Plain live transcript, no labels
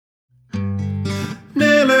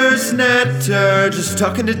Naylor's Netter, just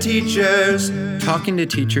talking to teachers. Talking to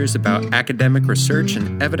teachers about academic research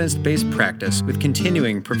and evidence-based practice with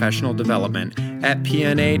continuing professional development at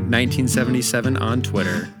PNA 1977 on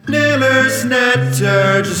Twitter. Naylor's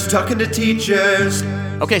Netter, just talking to teachers.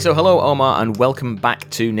 Okay, so hello Omar and welcome back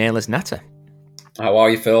to Naylor's Netter. How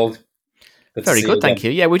are you, Phil? Very good, thank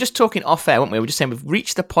you. Yeah, we were just talking off air, weren't we? We were just saying we've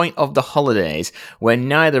reached the point of the holidays where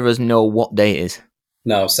neither of us know what day it is.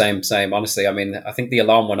 No, same. Honestly, I mean, I think the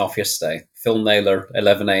alarm went off yesterday. Phil Naylor,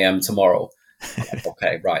 11 a.m. tomorrow.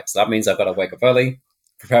 Okay, right. So that means I've got to wake up early,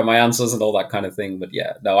 prepare my answers and all that kind of thing. But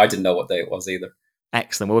yeah, no, I didn't know what day it was either.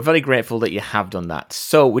 Excellent. Well, we're very grateful that you have done that.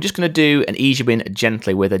 So we're just going to do an ease you in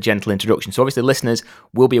gently with a gentle introduction. So obviously listeners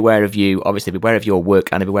will be aware of you, obviously be aware of your work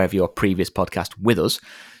and be aware of your previous podcast with us.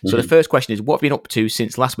 So the first question is, what have you been up to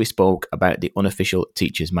since last we spoke about the unofficial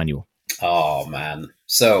teacher's manual? Oh, man.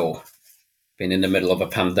 So, been in the middle of a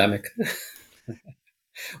pandemic.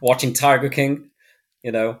 Watching Tiger King,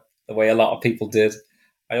 you know, the way a lot of people did.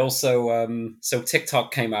 I also, so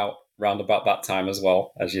TikTok came out around about that time as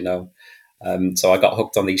well, as you know. So I got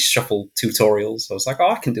hooked on these shuffle tutorials. I was like,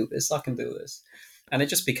 oh, I can do this. And it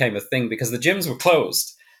just became a thing because the gyms were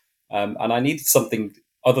closed. And I needed something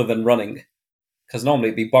other than running, because normally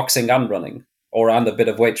it'd be boxing and running and a bit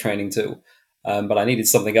of weight training too. But I needed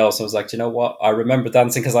something else. I was like, you know what? I remember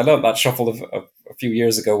dancing because I learned that shuffle a few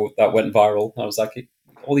years ago that went viral. I was like,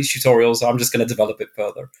 all these tutorials, I'm just going to develop it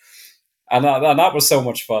further. And that was so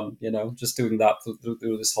much fun, you know, just doing that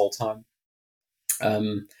through this whole time.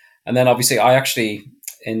 And then obviously I actually,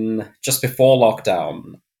 just before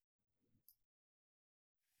lockdown,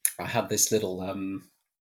 I had this little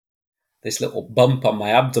bump on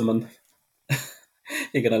my abdomen.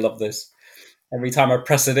 You're going to love this. Every time I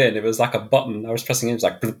press it in, it was like a button. I was pressing it, it was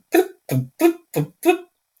like, bloop, bloop, bloop, bloop, bloop, bloop.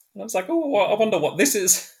 And I was like, oh, I wonder what this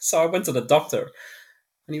is. So I went to the doctor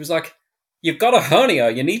and he was like, you've got a hernia,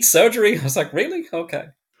 you need surgery. I was like, really? Okay.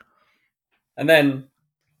 And then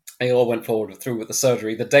they all went through with the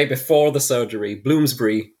surgery. The day before the surgery,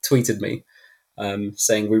 Bloomsbury tweeted me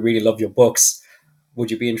saying, we really love your books. Would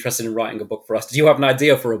you be interested in writing a book for us? Did you have an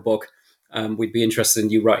idea for a book? We'd be interested in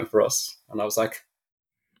you writing for us. And I was like,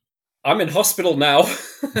 I'm in hospital now,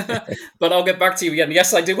 but I'll get back to you again.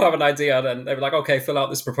 Yes, I do have an idea. And they were like, okay, fill out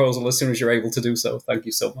this proposal as soon as you're able to do so. Thank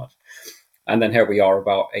you so much. And then here we are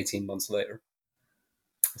about 18 months later.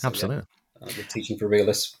 So, absolutely. Yeah, we're teaching for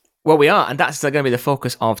realists. Well, we are, and that's going to be the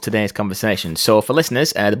focus of today's conversation. So for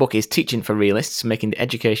listeners, the book is Teaching for Realists, Making the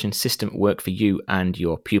Education System Work for You and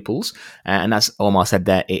Your Pupils. And as Omar said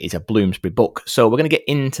there, it is a Bloomsbury book. So we're going to get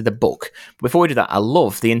into the book. But before we do that, I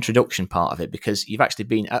love the introduction part of it because you've actually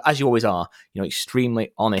been, as you always are, you know,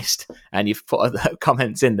 extremely honest, and you've put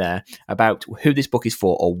comments in there about who this book is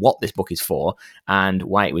for or what this book is for and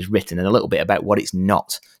why it was written and a little bit about what it's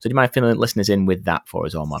not. So do you mind filling listeners in with that for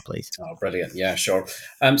us, Omar, please? Oh, brilliant. Yeah, sure.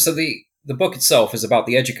 So the book itself is about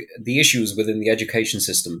the issues within the education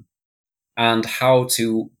system and how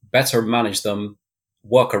to better manage them,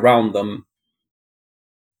 work around them,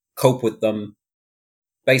 cope with them,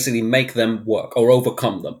 basically make them work or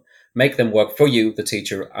overcome them, make them work for you, the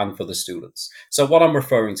teacher, and for the students. So what I'm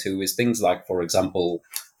referring to is things like, for example,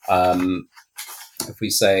 if we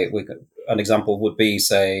say an example would be,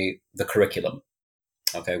 say, the curriculum.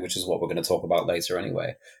 Okay, which is what we're going to talk about later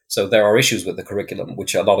anyway. So there are issues with the curriculum,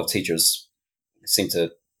 which a lot of teachers seem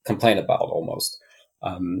to complain about almost.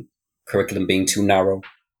 Curriculum being too narrow.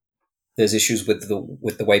 There's issues with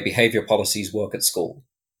the way behavior policies work at school.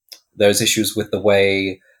 There's issues with the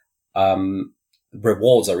way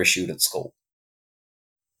rewards are issued at school.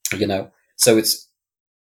 You know, so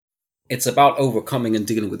it's about overcoming and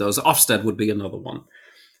dealing with those. Ofsted would be another one.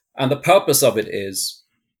 And the purpose of it is,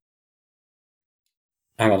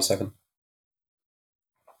 hang on a second.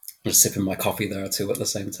 I'm just sipping my coffee there too at the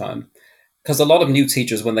same time. Because a lot of new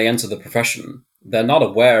teachers, when they enter the profession, they're not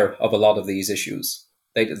aware of a lot of these issues.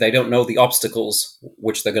 They don't know the obstacles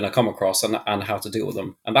which they're going to come across and how to deal with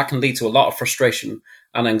them. And that can lead to a lot of frustration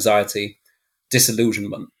and anxiety,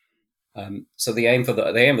 disillusionment. So the aim of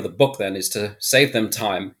the book then is to save them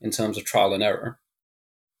time in terms of trial and error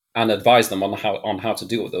and advise them on how to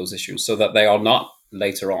deal with those issues so that they are not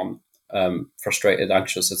later on frustrated,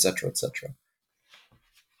 anxious, etc., etc.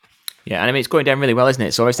 Yeah, and I mean, it's going down really well, isn't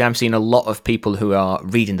it? So obviously I'm seeing a lot of people who are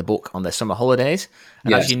reading the book on their summer holidays.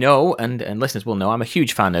 And Yes. as you know, and listeners will know, I'm a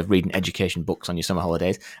huge fan of reading education books on your summer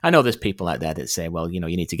holidays. I know there's people out there that say, well, you know,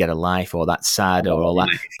 you need to get a life or that's sad or all that.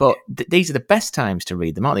 But these are the best times to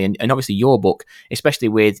read them, aren't they? And obviously your book, especially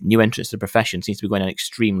with new entrants to the profession, seems to be going on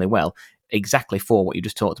extremely well. Exactly for what you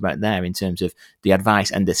just talked about there in terms of the advice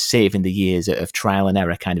and the saving the years of trial and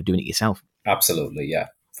error, kind of doing it yourself. Absolutely, yeah,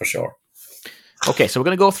 for sure. Okay, so we're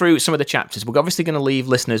going to go through some of the chapters. We're obviously going to leave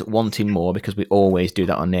listeners wanting more because we always do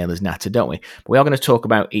that on Naylor's Natter, don't we? But we are going to talk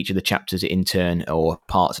about each of the chapters in turn, or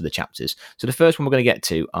parts of the chapters. So the first one we're going to get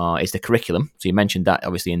to is the curriculum. So you mentioned that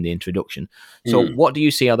obviously in the introduction. So what do you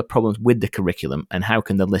see are the problems with the curriculum, and how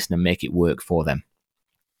can the listener make it work for them?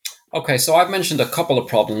 Okay, so I've mentioned a couple of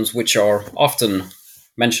problems which are often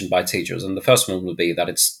mentioned by teachers, and the first one would be that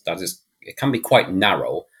it can be quite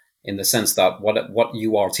narrow, in the sense that what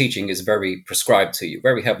you are teaching is very prescribed to you,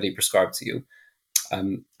 very heavily prescribed to you,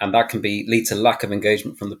 and that can lead to lack of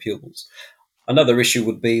engagement from the pupils. Another issue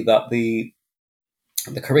would be that the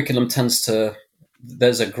curriculum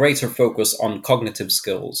there's a greater focus on cognitive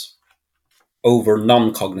skills over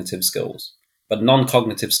non-cognitive skills, but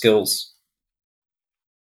non-cognitive skills.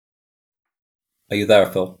 Are you there,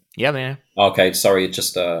 Phil? Yeah, man. Okay, sorry, it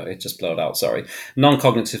just blurred out. Sorry.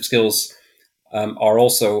 Non-cognitive skills are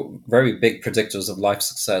also very big predictors of life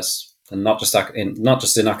success, and not just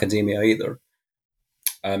in academia either.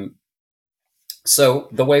 So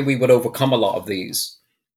the way we would overcome a lot of these,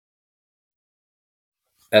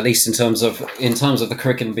 at least in terms of the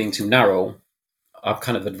curriculum being too narrow, I've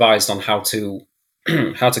kind of advised on how to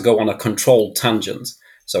go on a controlled tangent.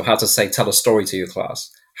 So how to tell a story to your class,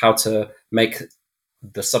 how to make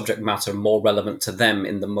the subject matter more relevant to them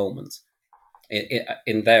in the moment,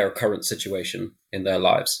 in their current situation in their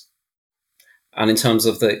lives. And in terms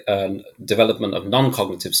of the development of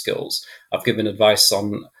non-cognitive skills, I've given advice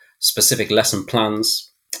on specific lesson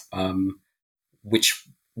plans, which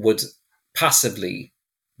would passively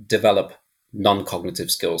develop non-cognitive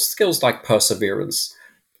skills like perseverance,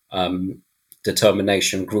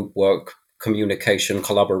 determination, group work, communication,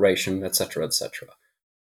 collaboration, etc., etc.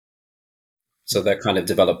 So they're kind of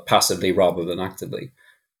developed passively rather than actively.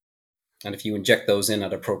 And if you inject those in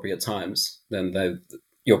at appropriate times, then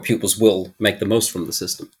your pupils will make the most from the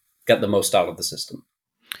system, get the most out of the system.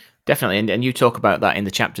 Definitely, and you talk about that in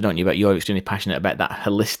the chapter, don't you? But you're extremely passionate about that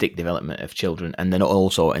holistic development of children, and then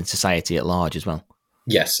also in society at large as well.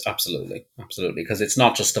 Yes, absolutely, because it's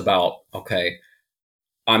not just about, okay,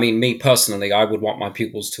 I mean, me personally, I would want my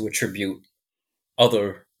pupils to attribute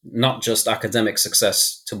other, not just academic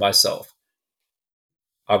success to myself.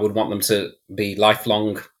 I would want them to be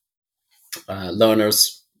lifelong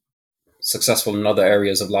learners, successful in other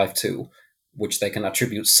areas of life too, which they can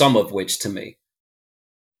attribute some of which to me.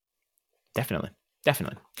 Definitely.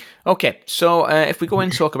 Okay, so if we go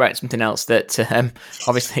and talk about something else that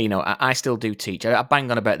obviously, I still do teach. I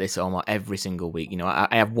bang on about this almost every single week. I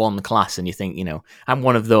have one class, and you think, I'm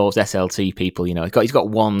one of those SLT people. He's got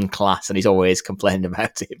one class, and he's always complaining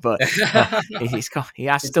about it. But he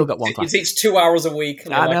has still got one class. He teaches 2 hours a week.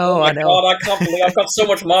 I know. God, I can't believe I've got so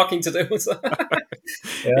much marking to do.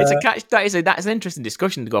 Yeah. It's a catch. That's an interesting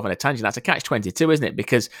discussion to go off on a tangent. That's a catch-22, isn't it?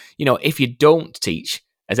 Because if you don't teach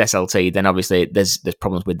as SLT, then obviously there's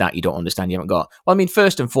problems with that. You don't understand. You haven't got. Well, I mean,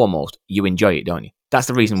 first and foremost, you enjoy it, don't you? That's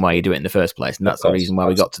the reason why you do it in the first place, and that's the reason why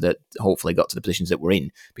we hopefully got to the positions that we're in,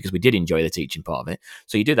 because we did enjoy the teaching part of it.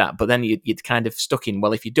 So you do that, but then you're kind of stuck in.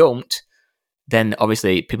 Well, if you don't, then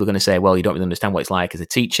obviously people are going to say, well, you don't really understand what it's like as a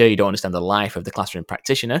teacher. You don't understand the life of the classroom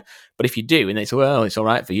practitioner. But if you do, and it's all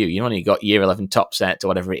right for you. You only got year 11 top set or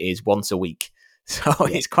whatever it is once a week. So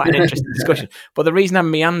it's quite an interesting discussion. But the reason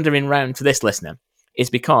I'm meandering round to this, listener, is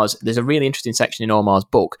because there's a really interesting section in Omar's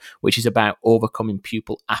book, which is about overcoming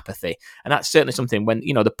pupil apathy. And that's certainly something when,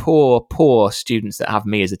 the poor students that have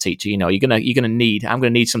me as a teacher, I'm going to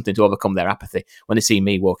need something to overcome their apathy when they see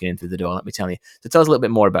me walking in through the door, let me tell you. So tell us a little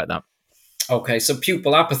bit more about that. Okay, so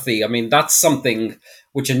pupil apathy, I mean, that's something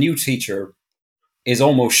which a new teacher is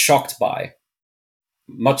almost shocked by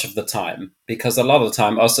much of the time, because a lot of the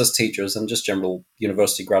time, us as teachers and just general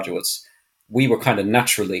university graduates, we were kind of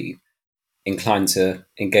naturally inclined to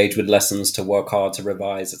engage with lessons, to work hard, to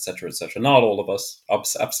revise, etc., etc. Not all of us,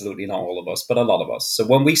 absolutely not all of us, but a lot of us. So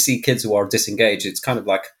when we see kids who are disengaged, it's kind of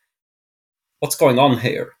like, what's going on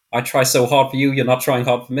here? I try so hard for you, you're not trying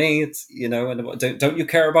hard for me. It's, and don't you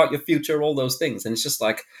care about your future? All those things. And it's just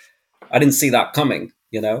like, I didn't see that coming,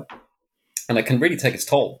 and it can really take its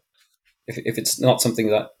toll if it's not something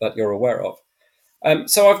that you're aware of.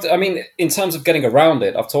 So in terms of getting around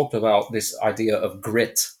it, I've talked about this idea of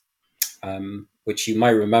grit, which you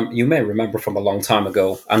may remember from a long time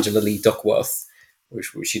ago, Angela Lee Duckworth,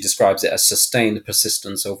 which she describes it as sustained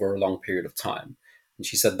persistence over a long period of time. And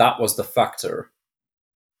she said that was the factor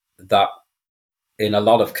that, in a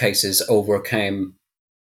lot of cases, overcame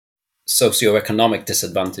socioeconomic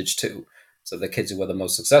disadvantage too. So the kids who were the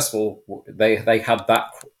most successful, they had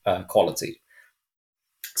that quality.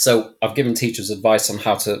 So I've given teachers advice on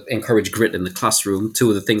how to encourage grit in the classroom. Two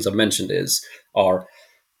of the things I've mentioned are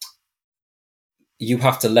you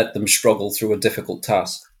have to let them struggle through a difficult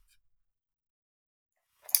task.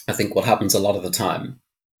 I think what happens a lot of the time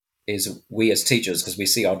is we as teachers, because we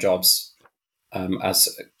see our jobs as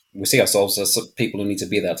we see ourselves as people who need to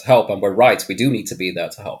be there to help, and we're right, we do need to be there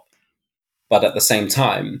to help. But at the same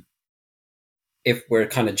time, if we're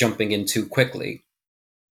kind of jumping in too quickly,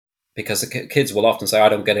 because the kids will often say, I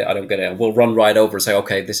don't get it, and we'll run right over and say,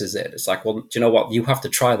 okay, this is it. It's like, well, do you know what? You have to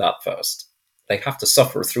try that first. They have to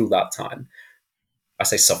suffer through that time. I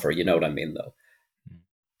say suffer, you know what I mean, though.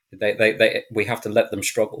 We have to let them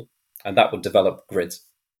struggle, and that would develop grit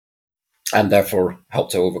and therefore help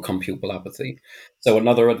to overcome pupil apathy. So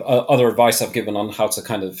other advice I've given on how to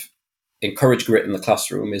kind of encourage grit in the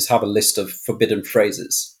classroom is have a list of forbidden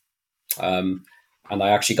phrases. And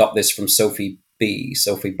I actually got this from Sophie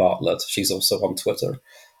Bartlett. She's also on Twitter.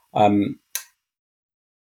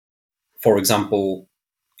 For example,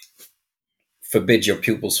 forbid your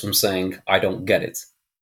pupils from saying, I don't get it.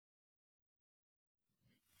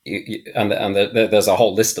 There's a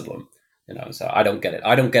whole list of them. So I don't get it.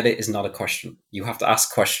 I don't get it is not a question. You have to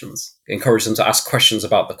ask questions. Encourage them to ask questions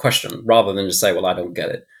about the question rather than just say, well, I don't get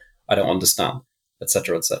it. I don't understand,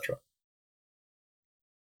 etc., etc.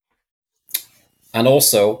 And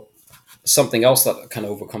also, something else that can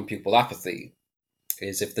overcome pupil apathy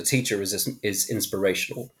is if the teacher is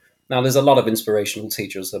inspirational. Now, there's a lot of inspirational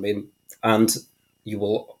teachers. And it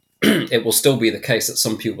will still be the case that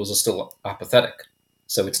some pupils are still apathetic.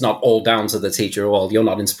 So it's not all down to the teacher. Well, you're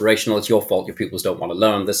not inspirational. It's your fault. Your pupils don't want to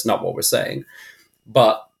learn. That's not what we're saying.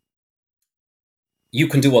 But you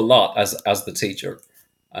can do a lot as the teacher.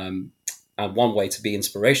 And one way to be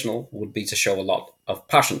inspirational would be to show a lot of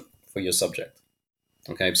passion for your subject.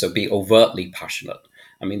 Okay, so be overtly passionate.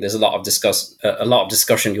 There's a lot of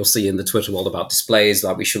discussion you'll see in the Twitter world about displays,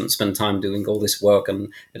 that we shouldn't spend time doing all this work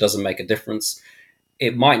and it doesn't make a difference.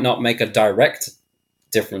 It might not make a direct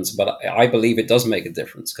difference, but I believe it does make a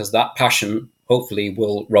difference because that passion hopefully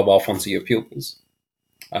will rub off onto your pupils.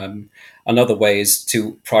 Another way is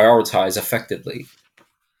to prioritize effectively.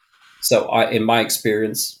 So in my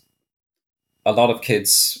experience, a lot of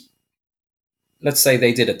kids, let's say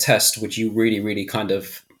they did a test which you really, really kind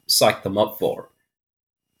of psyched them up for.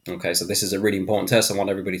 Okay, so this is a really important test. I want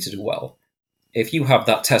everybody to do well. If you have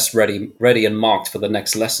that test ready and marked for the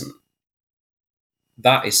next lesson,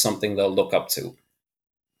 that is something they'll look up to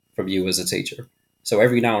from you as a teacher. So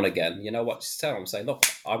every now and again, you know what, just tell them, say, look,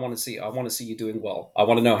 I want to see you doing well. I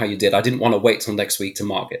want to know how you did. I didn't want to wait till next week to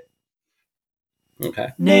mark it. Okay.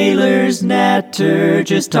 Nailers, Natter,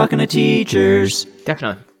 just talking to teachers.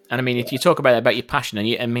 Definitely. And if you talk about your passion,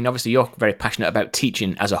 and obviously you're very passionate about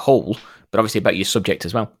teaching as a whole, but obviously about your subject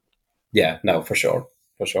as well. Yeah, no, for sure.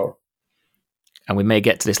 And we may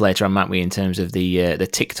get to this later on, might we, in terms of the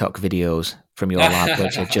TikTok videos from your lab,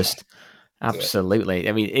 which are just absolutely,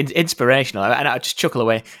 inspirational. And I just chuckle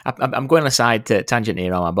away. I'm going on a side tangent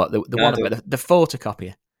here, Omar, but the one about the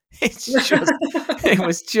photocopier. It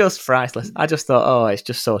was just priceless. I just thought, it's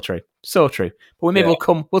just so true. But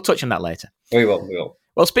we'll touch on that later. We will.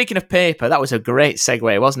 Well, speaking of paper, that was a great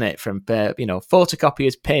segue, wasn't it? From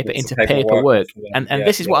photocopiers, paper into paperwork. And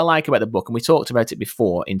this is what I like about the book. And we talked about it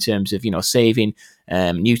before in terms of saving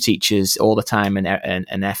new teachers all the time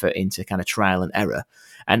and effort into kind of trial and error.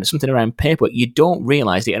 And something around paperwork, you don't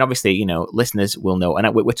realise it. And obviously, listeners will know.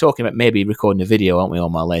 And we're talking about maybe recording a video, aren't we,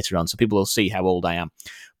 Omar, later on, so people will see how old I am.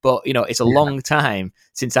 But it's a long time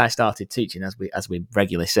since I started teaching, as we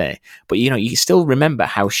regularly say. But you still remember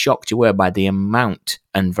how shocked you were by the amount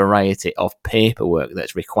and variety of paperwork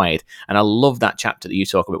that's required. And I love that chapter that you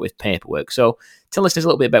talk about with paperwork. So tell listeners a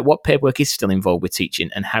little bit about what paperwork is still involved with teaching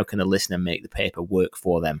and how can a listener make the paper work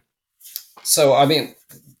for them. So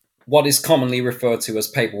what is commonly referred to as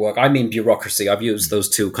paperwork, bureaucracy. I've used those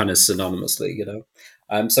two kind of synonymously,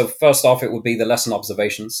 So first off, it would be the lesson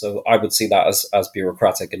observations. So I would see that as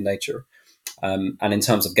bureaucratic in nature. And in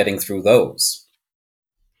terms of getting through those,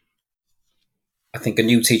 I think a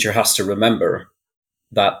new teacher has to remember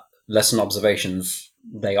that lesson observations,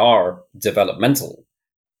 they are developmental,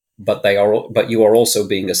 but you are also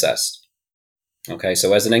being assessed. Okay,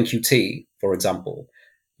 so as an NQT, for example,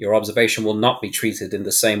 your observation will not be treated in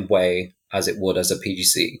the same way as it would as a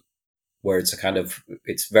PGC, where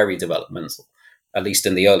it's very developmental, at least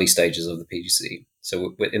in the early stages of the PGC.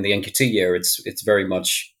 So in the NQT year, it's very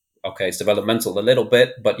much, it's developmental a little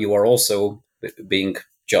bit, but you are also being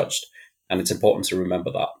judged. And it's important to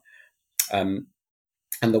remember that.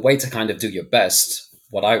 And the way to kind of do your best,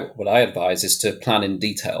 what I advise is to plan in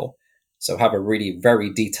detail. So have a really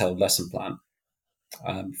very detailed lesson plan.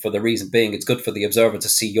 For the reason being, it's good for the observer to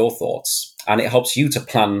see your thoughts, and it helps you to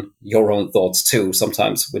plan your own thoughts too.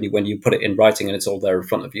 Sometimes when you put it in writing and it's all there in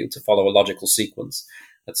front of you to follow a logical sequence,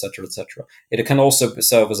 etc., etc. It can also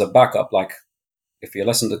serve as a backup. Like if your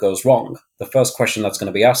lesson goes wrong, the first question that's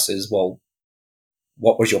going to be asked is, "Well,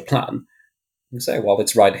 what was your plan?" You say, "Well,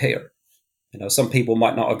 it's right here." Some people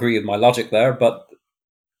might not agree with my logic there, but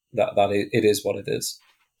it is what it is.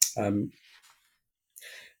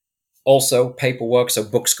 Also, paperwork, so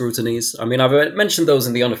book scrutinies. I mean, I've mentioned those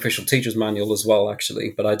in the unofficial teacher's manual as well, actually,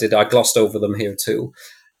 but I glossed over them here too.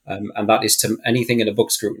 And that is to anything in a book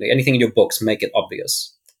scrutiny, anything in your books, make it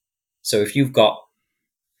obvious. So if you've got,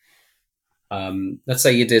 let's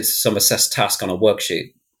say you did some assessed task on a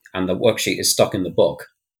worksheet, and the worksheet is stuck in the book,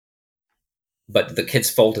 but the kids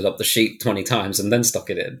folded up the sheet 20 times and then stuck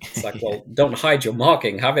it in. It's like, well, don't hide your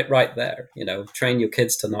marking, have it right there. Train your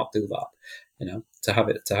kids to not do that. To have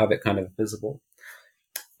it kind of visible.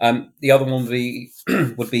 The other one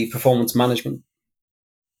would be performance management.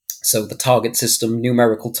 So the target system,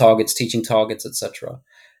 numerical targets, teaching targets, etc.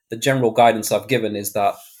 The general guidance I've given is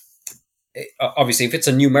that obviously if it's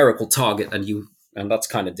a numerical target and that's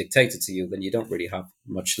kind of dictated to you, then you don't really have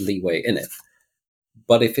much leeway in it.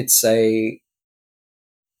 But if it's a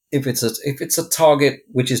target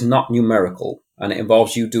which is not numerical and it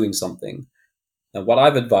involves you doing something, and what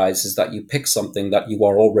I've advised is that you pick something that you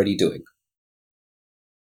are already doing.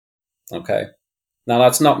 Okay. Now,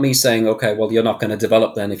 that's not me saying, okay, well, you're not going to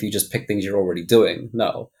develop then if you just pick things you're already doing.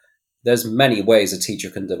 No. There's many ways a teacher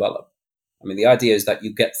can develop. I mean, the idea is that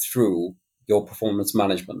you get through your performance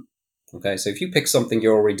management. Okay. So if you pick something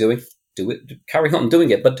you're already doing, do it, carry on doing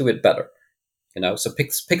it, but do it better. So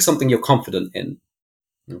pick something you're confident in.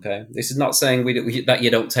 Okay. This is not saying that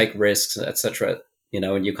you don't take risks, etc.,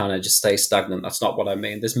 and you kind of just stay stagnant. That's not what I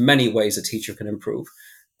mean. There's many ways a teacher can improve.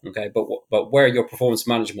 Okay, but where your performance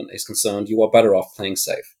management is concerned, you are better off playing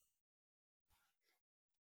safe.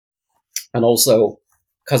 And also,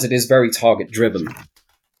 because it is very target driven,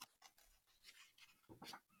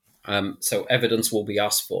 so evidence will be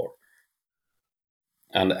asked for.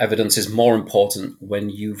 And evidence is more important when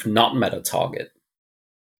you've not met a target.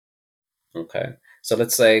 Okay, so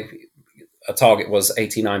let's say a target was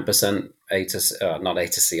 89% not A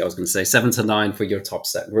to C, I was going to say 7 to 9 for your top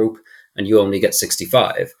set group, and you only get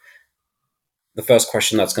 65. The first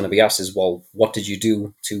question that's going to be asked is, well, what did you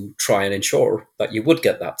do to try and ensure that you would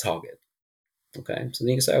get that target? Okay, so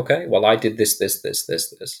then you can say, okay, well, I did this,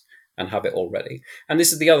 and have it all ready. And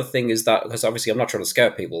this is the other thing is that, because obviously I'm not trying to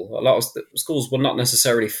scare people, a lot of schools will not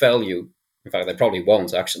necessarily fail you. In fact, they probably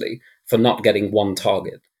won't actually, for not getting one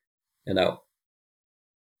target.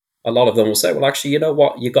 A lot of them will say, well, actually, you know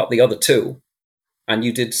what? You got the other two and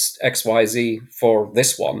you did X, Y, Z for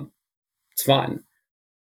this one. It's fine.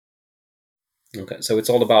 Okay. So it's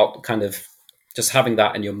all about kind of just having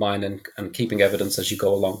that in your mind and keeping evidence as you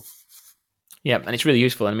go along. Yeah, and it's really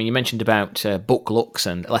useful. I mean, you mentioned about book looks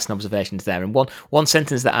and lesson observations there, and one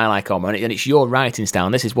sentence that I like, Omar, and it's your writing style,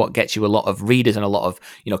 and this is what gets you a lot of readers and a lot of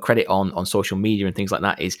credit on social media and things like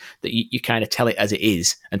that, is that you kind of tell it as it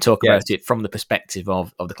is and talk about it from the perspective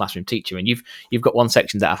of the classroom teacher. And you've got one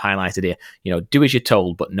section that I've highlighted here, do as you're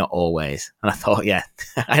told, but not always. And I thought, yeah,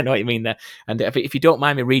 I know what you mean there. And if you don't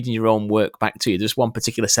mind me reading your own work back to you, there's one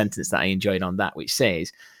particular sentence that I enjoyed on that, which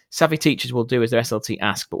says, savvy teachers will do as their SLT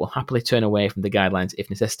asks, but will happily turn away from the guidelines if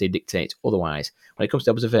necessity dictates otherwise. When it comes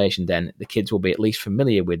to observation, then, the kids will be at least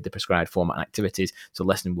familiar with the prescribed format and activities, so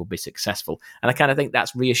lesson will be successful. And I kind of think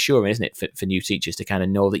that's reassuring, isn't it, for new teachers to kind of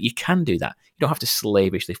know that you can do that. You don't have to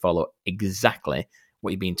slavishly follow exactly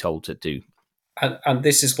what you're being told to do. And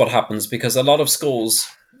this is what happens, because a lot of schools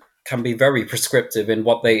can be very prescriptive in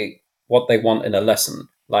what they want in a lesson.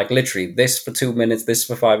 Like literally this for 2 minutes, this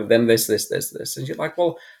for 5, then this. And you're like,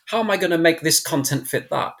 well, how am I going to make this content fit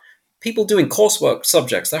that? People doing coursework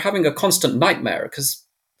subjects, they're having a constant nightmare because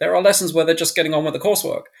there are lessons where they're just getting on with the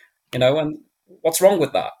coursework, and what's wrong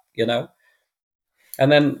with that, And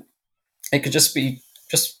then it could just be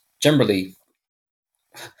generally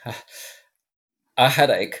a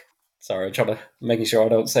headache. Sorry, I'm trying to making sure I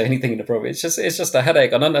don't say anything inappropriate. It's just a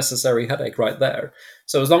headache, an unnecessary headache right there.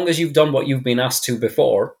 So as long as you've done what you've been asked to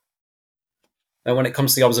before, and when it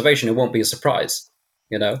comes to the observation, it won't be a surprise,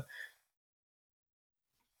 So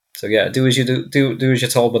yeah, do as you do as you're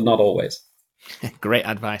told, but not always. Great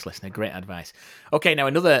advice, listener. Great advice. Okay, now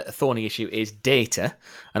another thorny issue is data.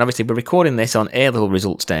 And obviously we're recording this on A-level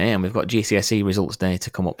results day, and we've got GCSE results day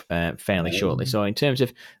to come up fairly shortly. So in terms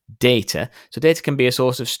of data, data can be a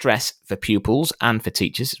source of stress for pupils and for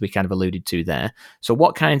teachers, as we kind of alluded to there. So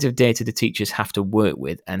what kinds of data do teachers have to work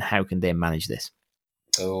with, and how can they manage this?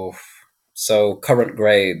 So So current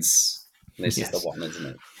grades, this is the Yes. one, isn't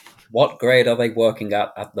it? What grade are they working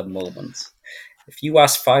at the moment? If you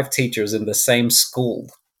ask 5 teachers in the same school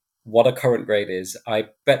what a current grade is, I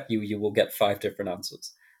bet you will get 5 different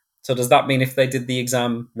answers. So does that mean if they did the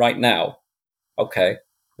exam right now, okay,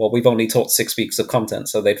 well, we've only taught 6 weeks of content,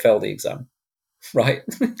 so they'd fail the exam, right?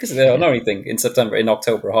 Because they don't know anything in September, in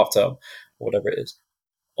October, half term, or whatever it is.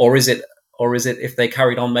 Or is it if they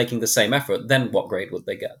carried on making the same effort, then what grade would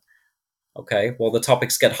they get? Okay, well, the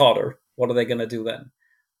topics get harder. What are they going to do then?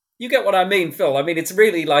 You get what I mean, Phil. I mean, it's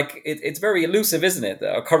really like, it's very elusive, isn't it?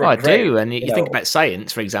 A current I grade. do. And you think about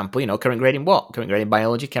science, for example, current grade in what? Current grade in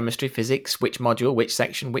biology, chemistry, physics, which module, which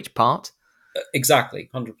section, which part? Exactly,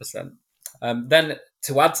 100%. Then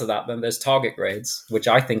to add to that, then there's target grades, which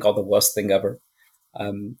I think are the worst thing ever.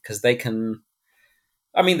 Because they can...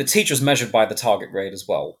 I mean, the teacher's measured by the target grade as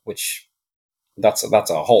well, which that's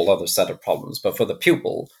a whole other set of problems. But for the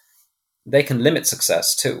pupil, they can limit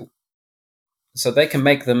success too. So they can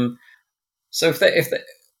make them... So if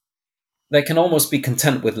they can almost be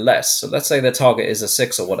content with less. So let's say their target is a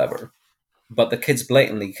 6 or whatever, but the kid's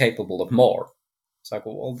blatantly capable of more. It's like,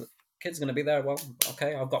 well, the kid's going to be there. Well,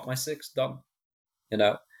 okay, I've got my 6 done.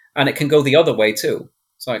 And it can go the other way too.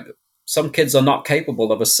 It's like some kids are not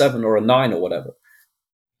capable of a 7 or a 9 or whatever,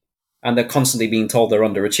 and they're constantly being told they're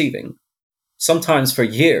underachieving. Sometimes for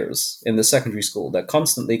years in the secondary school, they're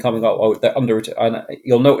constantly coming out, oh, they're underachieving. And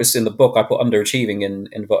you'll notice in the book I put underachieving in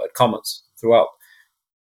inverted commas throughout,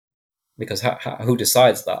 because who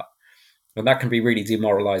decides that? And that can be really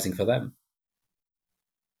demoralizing for them.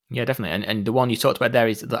 Yeah, definitely. And the one you talked about there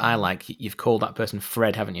is that I like. You've called that person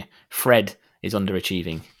Fred, haven't you? Fred is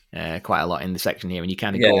underachieving quite a lot in the section here, and you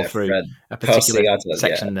kind of go through Fred. a particular Percy,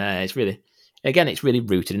 section there. It's really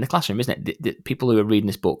rooted in the classroom, isn't it? The people who are reading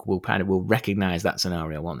this book will recognize that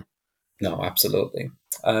scenario, won't they? No, absolutely.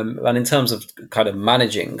 And in terms of kind of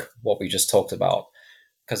managing what we just talked about,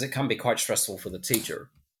 because it can be quite stressful for the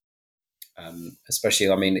teacher,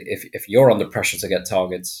 especially, I mean, if you're under pressure to get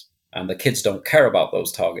targets and the kids don't care about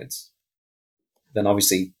those targets, then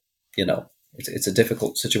obviously, it's a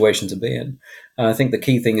difficult situation to be in. And I think the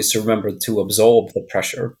key thing is to remember to absorb the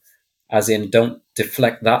pressure, as in don't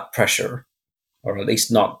deflect that pressure, or at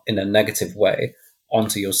least not in a negative way,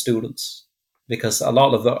 onto your students. Because a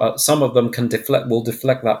lot of some of them will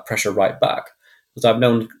deflect that pressure right back. Because I've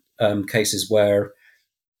known cases where,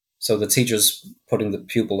 so the teacher's putting the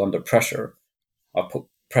pupil under pressure. I'll put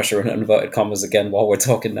pressure in inverted commas again while we're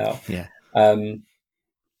talking now. Yeah. And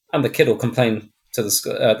the kid will complain to the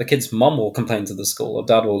school. The kid's mum will complain to the school, or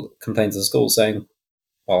dad will complain to the school, saying,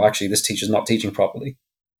 "Well, actually, this teacher's not teaching properly,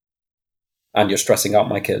 and you're stressing out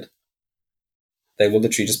my kid." They will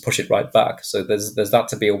literally just push it right back. So there's that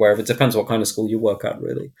to be aware of. It depends what kind of school you work at,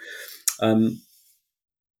 really.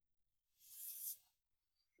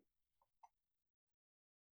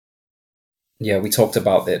 Yeah, we talked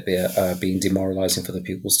about it being demoralizing for the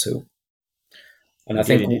pupils too. And I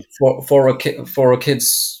think for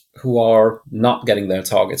kids who are not getting their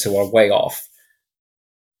targets, who are way off,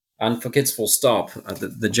 and for kids full stop,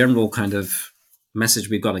 the general kind of message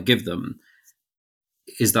we've got to give them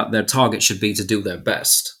is that their target should be to do their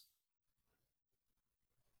best.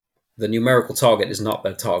 The numerical target is not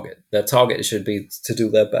their target. Their target should be to do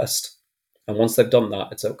their best. And once they've done that,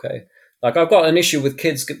 it's okay. Like, I've got an issue with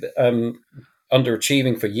kids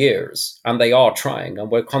underachieving for years, and they are trying,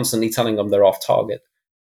 and we're constantly telling them they're off target.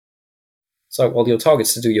 So, well, your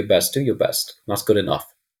target's to do your best. Do your best. That's good enough.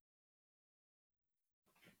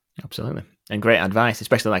 Absolutely. And great advice,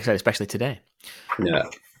 especially, like I said, especially today. Yeah.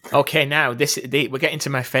 Okay, now we're getting to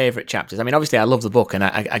my favourite chapters. I mean, obviously, I love the book, and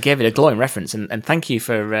I gave it a glowing reference, and thank you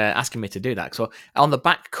for asking me to do that. So, on the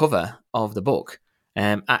back cover of the book,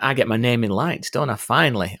 I get my name in lights, don't I?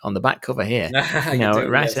 Finally, on the back cover here,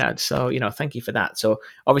 right out. So, thank you for that. So,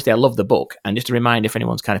 obviously, I love the book, and just a reminder, if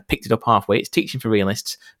anyone's kind of picked it up halfway, it's Teaching for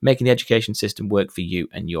Realists, making the education system work for you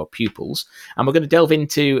and your pupils. And we're going to delve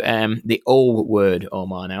into the O word,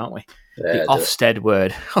 Omar, now, aren't we? The Ofsted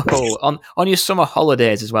word. Oh, on your summer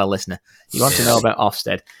holidays as well, listener. You want to know about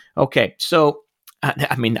Ofsted. Okay, so,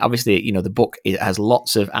 I mean, obviously, the book has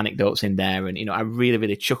lots of anecdotes in there, and, I really,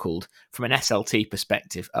 really chuckled from an SLT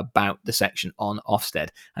perspective about the section on Ofsted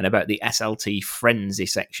and about the SLT frenzy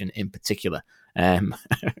section in particular. I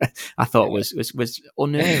thought was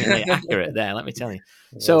unerringly accurate there, let me tell you.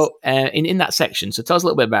 So, in that section, so tell us a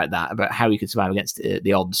little bit about that, about how you could survive against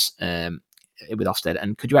the odds with Ofsted,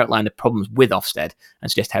 and could you outline the problems with Ofsted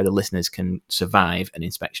and suggest how the listeners can survive an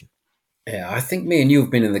inspection? Yeah, I think me and you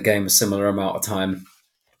have been in the game a similar amount of time.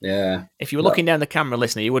 Yeah. If you were looking down the camera,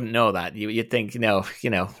 listener, you wouldn't know that. You'd think, oh,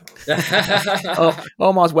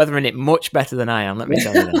 Omar's weathering it much better than I am. Let me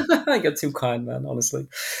tell you that. You're too kind, man. Honestly.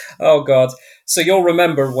 Oh God. So you'll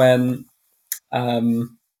remember when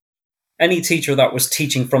any teacher that was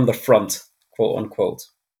teaching from the front, quote unquote,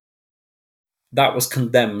 that was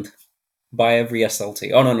condemned by every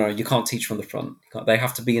SLT. Oh no, you can't teach from the front. They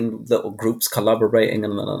have to be in little groups collaborating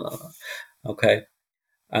and no. Okay.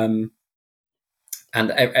 And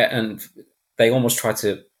they almost try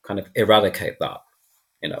to kind of eradicate that.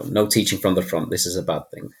 No teaching from the front. This is a bad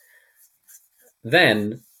thing.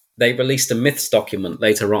 Then they released a myths document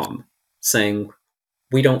later on saying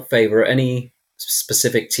we don't favor any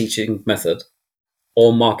specific teaching method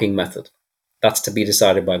or marking method. That's to be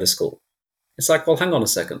decided by the school. It's like, well, hang on a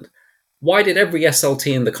second. Why did every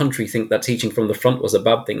SLT in the country think that teaching from the front was a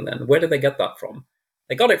bad thing then? Where did they get that from?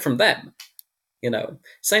 They got it from them.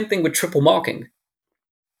 Same thing with triple marking.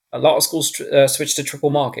 A lot of schools switched to triple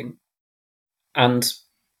marking. And,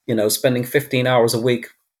 spending 15 hours a week,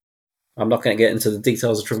 I'm not going to get into the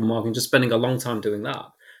details of triple marking, just spending a long time doing that.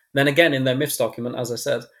 Then again, in their MIFS document, as I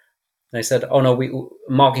said, they said, oh no,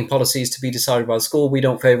 marking policies to be decided by the school. We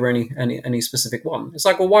don't favor any specific one. It's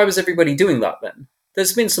like, well, why was everybody doing that then?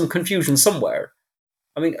 There's been some confusion somewhere.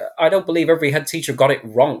 I mean, I don't believe every head teacher got it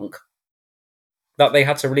wrong that they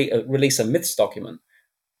had to release a myths document.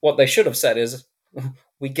 What they should have said is,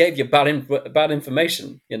 we gave you bad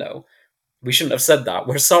information, We shouldn't have said that.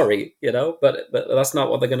 We're sorry, but that's not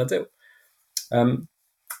what they're going to do.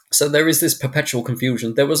 So there is this perpetual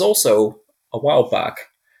confusion. There was also, a while back,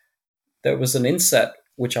 there was an inset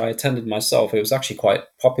which I attended myself. It was actually quite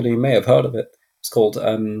popular. You may have heard of it. It's called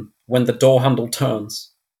When the Door Handle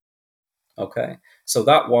Turns. Okay. So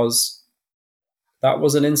that was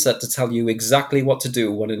an inset to tell you exactly what to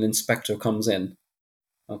do when an inspector comes in.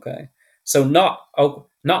 Okay. So not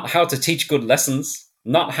how to teach good lessons,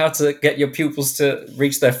 not how to get your pupils to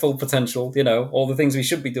reach their full potential, all the things we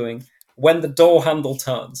should be doing. When the door handle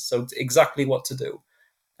turns, so exactly what to do.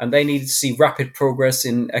 And they needed to see rapid progress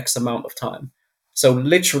in X amount of time. So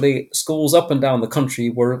literally, schools up and down the country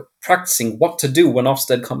were practicing what to do when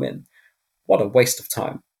Ofsted come in. What a waste of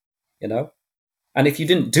time, And if you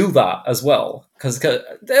didn't do that as well, because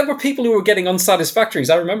there were people who were getting unsatisfactories,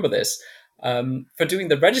 I remember this, for doing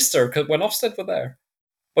the register when Ofsted were there.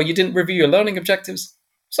 But you didn't review your learning objectives.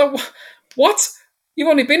 So what? You've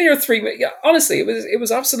only been here 3 weeks. Yeah, honestly, it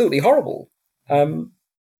was absolutely horrible. And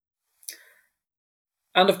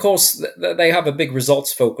of course, they have a big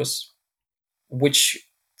results focus, which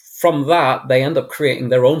from that, they end up creating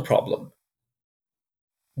their own problem.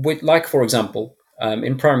 Like, for example,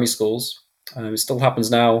 in primary schools, it still happens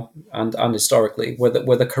now and historically, where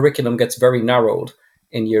the curriculum gets very narrowed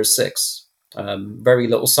in year 6. Very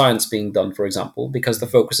little science being done, for example, because the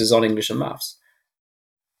focus is on English and maths.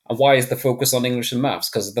 And why is the focus on English and maths?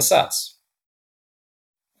 Because of the SATs.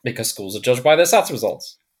 Because schools are judged by their SATs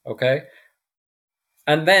results. Okay?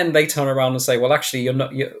 And then they turn around and say, well, actually,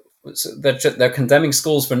 they're condemning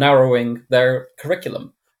schools for narrowing their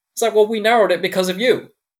curriculum. It's like, well, we narrowed it because of you,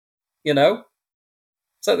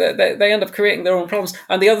 So they end up creating their own problems.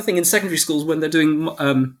 And the other thing in secondary schools, when they're doing,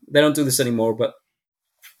 they don't do this anymore, but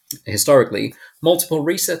historically, multiple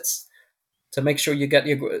resets to make sure you get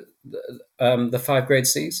the 5 grade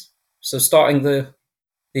Cs. So starting the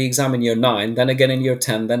exam in year 9, then again in year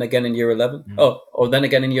 10, then again in year 11, or then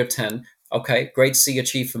again in year 10. Okay, grade C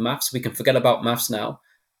achieved for maths. We can forget about maths now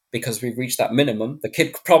because we've reached that minimum. The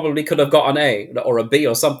kid probably could have got an A or a B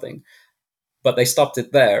or something, but they stopped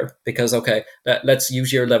it there because, okay, let's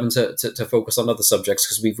use year 11 to focus on other subjects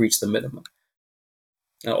because we've reached the minimum.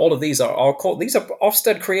 Now, all of these are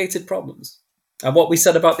Ofsted created problems. And what we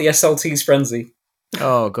said about the SLT's frenzy.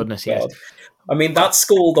 Oh, goodness, yes. I mean, that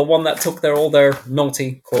school, the one that took all their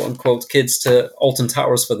naughty, quote unquote, kids to Alton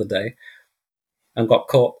Towers for the day and got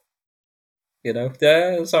caught.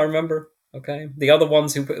 Yes, I remember. Okay. The other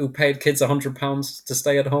ones who paid kids £100 to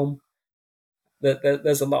stay at home.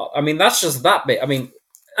 There's a lot. I mean, that's just that bit. I mean,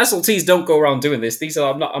 SLTs don't go around doing this.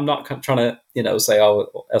 I'm not trying to, say,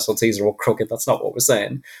 oh, SLTs are all crooked. That's not what we're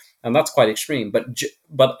saying. And that's quite extreme.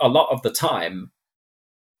 But a lot of the time,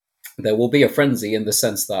 there will be a frenzy in the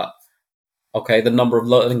sense that, okay, the number of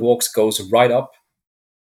learning walks goes right up.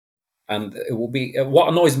 And it will be what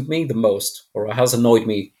annoys me the most, or has annoyed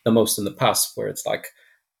me the most in the past, where it's like,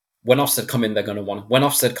 when Ofsted come in, they're going to want. When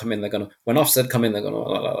Ofsted come in, they're going to. When Ofsted come in, they're going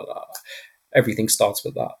to. Everything starts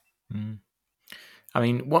with that. Mm. I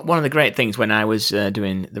mean, one of the great things when I was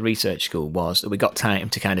doing the research school was that we got time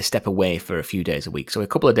to kind of step away for a few days a week. So a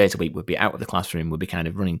couple of days a week we'd be out of the classroom, we'd be kind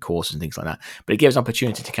of running courses and things like that. But it gives an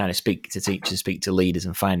opportunity to kind of speak to teachers, speak to leaders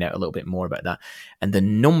and find out a little bit more about that. And the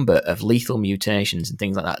number of lethal mutations and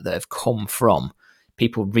things like that have come from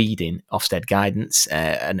people reading Ofsted guidance.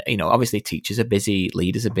 And, obviously teachers are busy,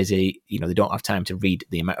 leaders are busy, they don't have time to read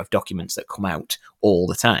the amount of documents that come out all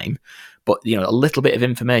the time. But, a little bit of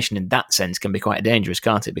information in that sense can be quite dangerous,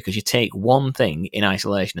 can't it? Because you take one thing in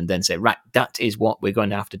isolation and then say, right, that is what we're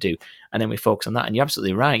going to have to do. And then we focus on that. And you're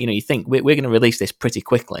absolutely right. You think we're going to release this pretty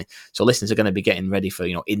quickly. So listeners are going to be getting ready for,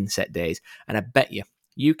 inset days. And I bet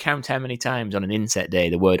you count how many times on an inset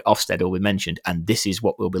day the word Ofsted will be mentioned, and this is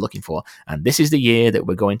what we'll be looking for. And this is the year that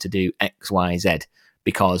we're going to do X, Y, Z.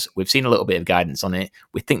 Because we've seen a little bit of guidance on it.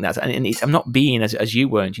 We think that's, and I'm not being as you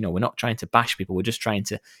weren't, we're not trying to bash people. We're just trying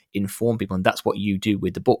to inform people. And that's what you do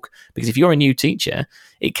with the book. Because if you're a new teacher,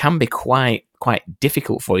 it can be quite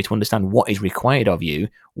difficult for you to understand what is required of you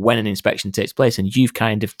when an inspection takes place. And you've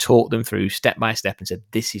kind of taught them through step by step and said,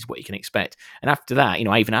 this is what you can expect. And after that,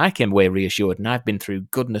 even I came away reassured, and I've been through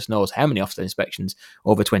goodness knows how many Ofsted inspections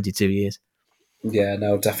over 22 years. Yeah,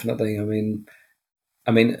 no, definitely. I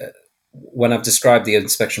mean, when I've described the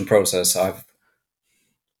inspection process, I've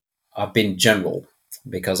been general,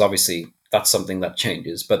 because obviously that's something that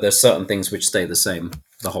changes, but there's certain things which stay the same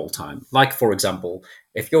the whole time. Like, for example,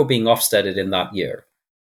 if you're being Ofsteded in that year,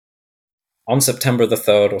 on September the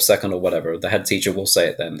 3rd or 2nd or whatever, the head teacher will say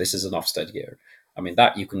it then, this is an Ofsted year.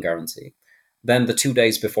 That you can guarantee. Then the 2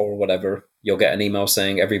 days before or whatever, you'll get an email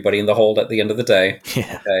saying everybody in the hold at the end of the day.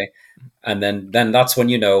 Yeah. Okay. And then that's when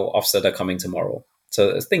Ofsted are coming tomorrow.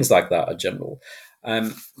 So things like that are general.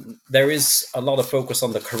 There is a lot of focus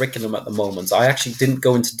on the curriculum at the moment. I actually didn't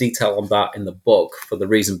go into detail on that in the book, for the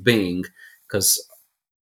reason being because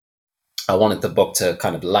I wanted the book to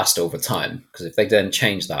kind of last over time. Because if they then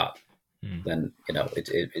change that, then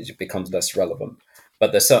it becomes less relevant.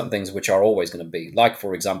 But there's certain things which are always going to be, like,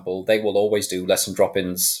 for example, they will always do lesson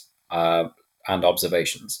drop-ins and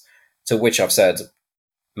observations, to which I've said,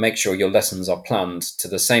 make sure your lessons are planned to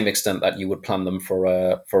the same extent that you would plan them for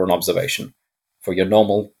an observation. For your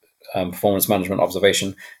normal performance management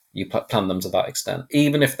observation, you plan them to that extent.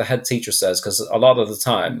 Even if the head teacher says, because a lot of the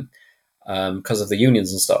time, because of the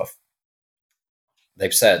unions and stuff,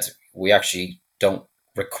 they've said, we actually don't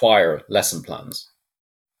require lesson plans.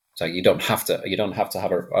 So you don't have to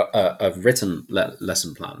have a written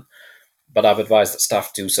lesson plan. But I've advised that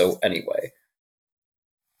staff do so anyway.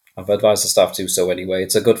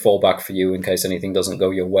 It's a good fallback for you in case anything doesn't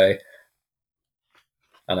go your way.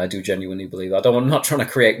 And I do genuinely believe that. I'm not trying to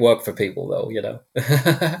create work for people, though,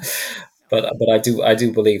 but I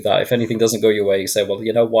do believe that if anything doesn't go your way, you say, well,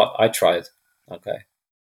 you know what, I tried, okay,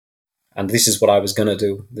 and this is what I was going to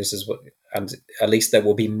do. And at least there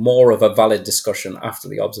will be more of a valid discussion after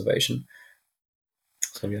the observation.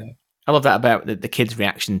 So yeah. I love that about the kids'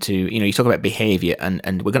 reaction to, you talk about behaviour, and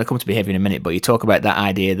we're going to come to behaviour in a minute, but you talk about that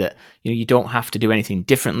idea that, you don't have to do anything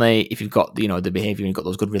differently. If you've got, the behaviour and you've got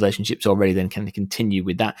those good relationships already, then can continue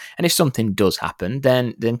with that. And if something does happen,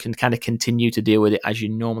 then can kind of continue to deal with it as you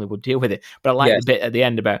normally would deal with it. But I like the bit at the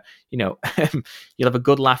end about, you'll have a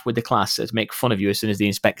good laugh with the class to make fun of you as soon as the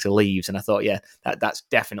inspector leaves. And I thought, that's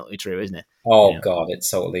definitely true, isn't it? Oh, God, it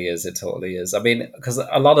totally is. It totally is. Because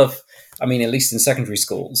at least in secondary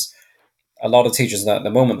schools, a lot of teachers, that the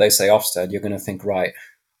moment they say Ofsted, you're going to think, right,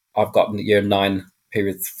 I've got year 9,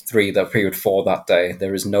 period 3, period 4 that day.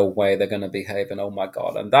 There is no way they're going to behave, and oh my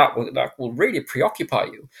God. And that will really preoccupy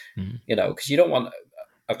you, because you don't want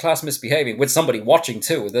a class misbehaving with somebody watching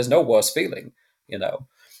too. There's no worse feeling,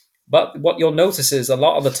 But what you'll notice is a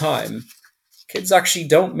lot of the time, kids actually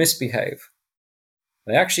don't misbehave.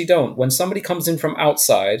 They actually don't. When somebody comes in from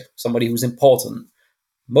outside, somebody who's important,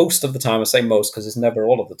 most of the time, I say most because it's never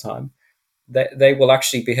all of the time, they will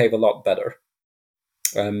actually behave a lot better.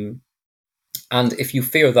 And if you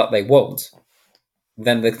fear that they won't,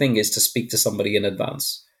 then the thing is to speak to somebody in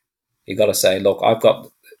advance. You got to say, look, I've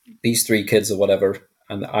got these 3 kids or whatever,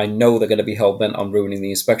 and I know they're going to be hell-bent on ruining the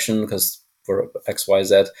inspection because for X, Y,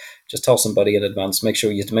 Z. Just tell somebody in advance. Make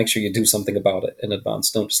sure you do something about it in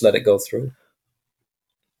advance. Don't just let it go through.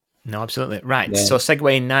 No, absolutely. Right. Yeah. So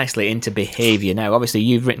segueing nicely into behaviour. Now, obviously,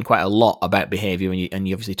 you've written quite a lot about behaviour, and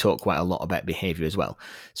you obviously talk quite a lot about behaviour as well.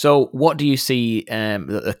 So what do you see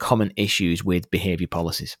the common issues with behaviour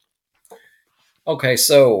policies? Okay,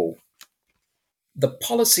 so the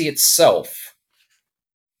policy itself.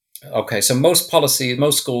 Okay, so most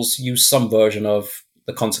schools use some version of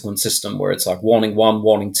the consequence system where it's like warning 1,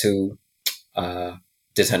 warning 2,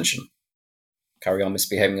 detention. Carry on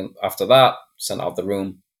misbehaving after that, sent out of the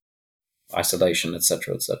room, isolation,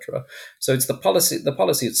 etc., etc. So it's the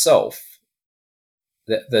policy itself.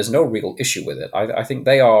 There's no real issue with it. I think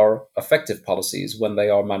they are effective policies when they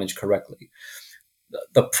are managed correctly.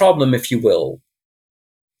 The problem, if you will,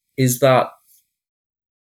 is that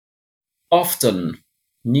often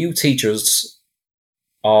new teachers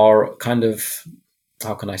are kind of,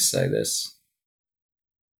 how can I say this?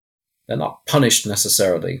 They're not punished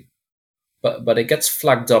necessarily, but it gets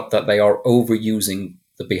flagged up that they are overusing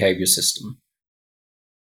the behavior system.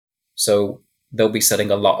 So they'll be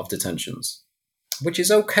setting a lot of detentions, which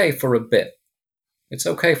is okay for a bit. It's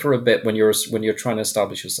okay for a bit when you're trying to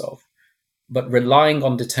establish yourself. But relying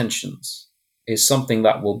on detentions is something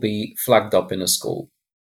that will be flagged up in a school.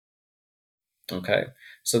 Okay,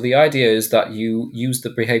 so the idea is that you use the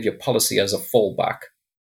behavior policy as a fallback.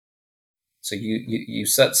 So you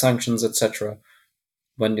set sanctions, etc.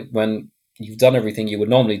 when you've done everything you would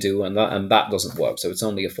normally do, and that doesn't work. So it's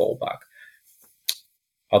only a fallback.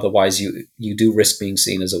 Otherwise, you do risk being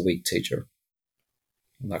seen as a weak teacher,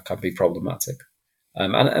 and that can be problematic.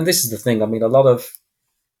 And this is the thing. I mean,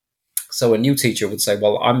 so a new teacher would say,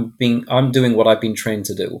 "Well, I'm doing what I've been trained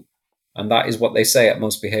to do," and that is what they say at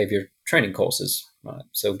most behavior training courses. Right?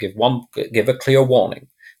 So give a clear warning,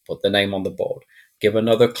 put the name on the board. Give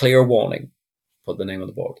another clear warning, put the name on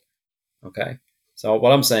the board. Okay. So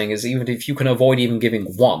what I'm saying is, even if you can avoid even giving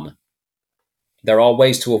one, there are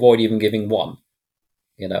ways to avoid even giving one,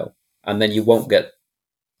 and then you won't get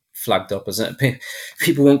flagged up as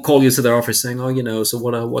people won't call you to their office saying, "Oh, so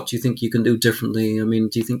what do you think you can do differently? I mean,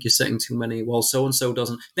 do you think you're setting too many? Well, so and so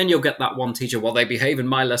doesn't." Then you'll get that one teacher. Well, they behave in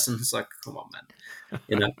my lesson. It's like, come on, man.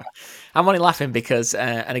 I'm only laughing because,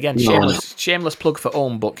 and again, shameless plug for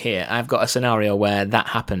Own Book here. I've got a scenario where that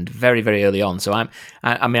happened very, very early on. So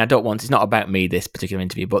I don't want. It's not about me, this particular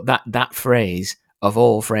interview, but that phrase of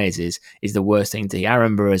all phrases is the worst thing to hear. I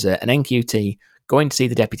remember as an NQT going to see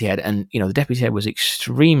the deputy head, and the deputy head was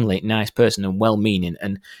extremely nice person and well-meaning,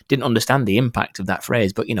 and didn't understand the impact of that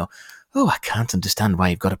phrase. But oh, I can't understand why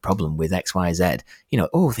you've got a problem with X, Y, Z.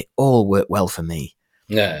 Oh, they all work well for me.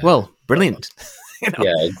 Yeah. Well, brilliant.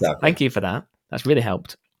 Yeah, exactly. Thank you for that. That's really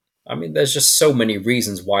helped. I mean, there's just so many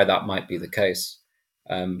reasons why that might be the case.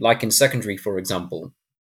 Like in secondary, for example,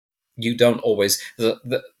 you don't always...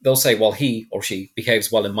 They'll say, well, he or she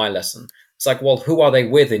behaves well in my lesson. It's like, well, who are they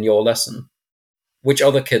with in your lesson? Which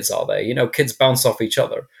other kids are they? Kids bounce off each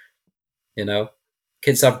other.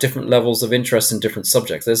 Kids have different levels of interest in different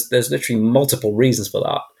subjects. There's literally multiple reasons for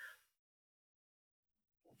that.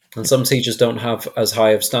 And some teachers don't have as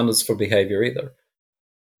high of standards for behavior either.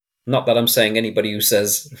 Not that I'm saying anybody who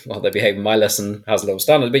says, well, they behave in my lesson has low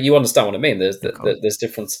standards, but you understand what I mean. There's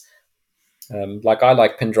difference. Like I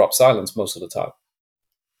like pin drop silence most of the time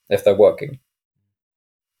if they're working.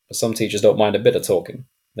 But some teachers don't mind a bit of talking.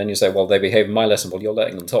 Then you say, well, they behave in my lesson. Well, you're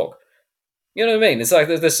letting them talk. You know what I mean? It's like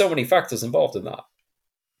there's so many factors involved in that.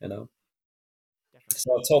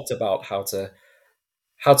 So I talked about how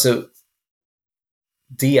to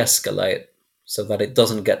de-escalate so that it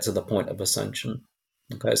doesn't get to the point of a sanction.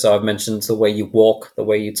 Okay, so I've mentioned the way you walk, the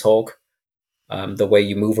way you talk, the way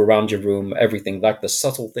you move around your room, everything, like the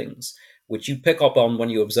subtle things, which you pick up on when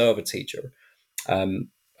you observe a teacher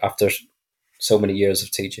after so many years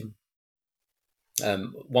of teaching.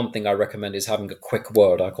 One thing I recommend is having a quick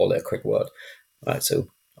word. I call it a quick word. Right, so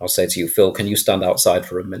I'll say to you, Phil, can you stand outside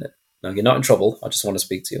for a minute? No, you're not in trouble. I just want to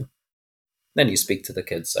speak to you. Then you speak to the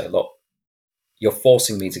kids, say, look, you're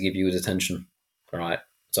forcing me to give you a detention. All right,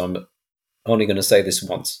 so I'm only going to say this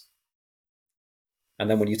once. And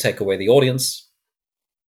then when you take away the audience,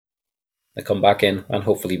 they come back in and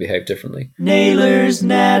hopefully behave differently. Naylor's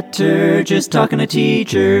Natter, just talking to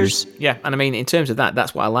teachers. Yeah, and I mean, in terms of that,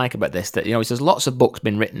 that's what I like about this, that, there's lots of books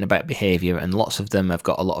been written about behaviour, and lots of them have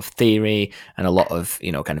got a lot of theory and a lot of,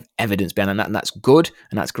 kind of evidence behind that, and that's good,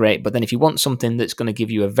 and that's great. But then if you want something that's going to give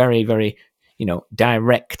you a very, very,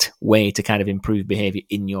 direct way to kind of improve behaviour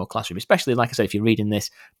in your classroom, especially, like I said, if you're reading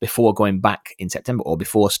this before going back in September or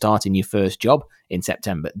before starting your first job in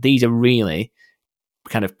September, these are really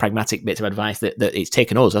kind of pragmatic bits of advice that it's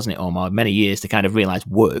taken us, hasn't it, Omar, many years to kind of realise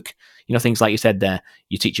work. Things like you said there,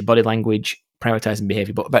 you teach your body language, prioritising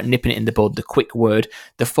behaviour, but about nipping it in the bud, the quick word,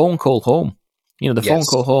 the phone call home. Phone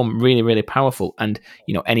call home, really, really powerful, and,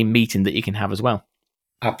 any meeting that you can have as well.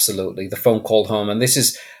 Absolutely, the phone call home. And this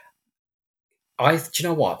is... do you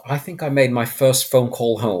know what? I think I made my first phone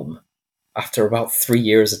call home after about 3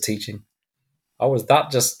 years of teaching. I was that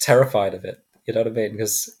just terrified of it. You know what I mean?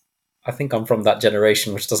 Because I think I'm from that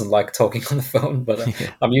generation which doesn't like talking on the phone, but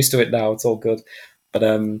I'm used to it now. It's all good. But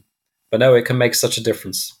But no, it can make such a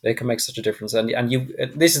difference. It can make such a difference. And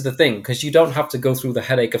this is the thing, because you don't have to go through the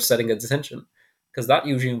headache of setting a detention, because that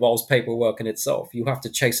usually involves paperwork in itself. You have to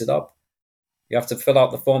chase it up. You have to fill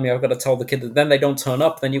out the form. You've got to tell the kid that then they don't turn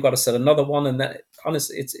up. Then you've got to set another one. And then,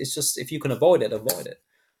 honestly, it's just, if you can avoid it, avoid it.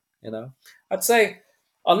 I'd say,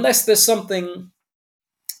 unless there's something,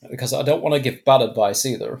 because I don't want to give bad advice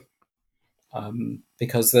either,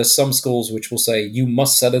 because there's some schools which will say you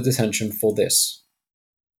must set a detention for this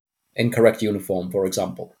incorrect uniform, for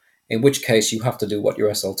example. In which case, you have to do what your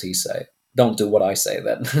SLT say. Don't do what I say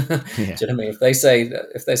then. Yeah. Do you know what I mean?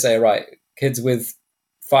 If they say, right, kids with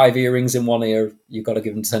 5 earrings in one ear, you've got to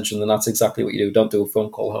give them detention, then that's exactly what you do. Don't do a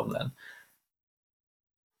phone call home then.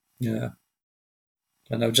 Yeah.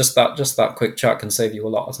 I know just that quick chat can save you a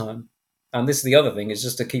lot of time. And this is the other thing, is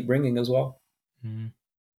just to keep ringing as well. Mm.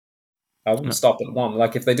 I wouldn't stop at one.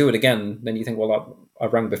 Like, if they do it again, then you think, well, I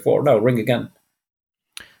rang before. No, ring again.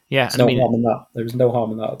 Yeah, There's no harm in that. There's no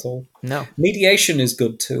harm in that at all. No. Mediation is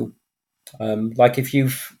good too. Like if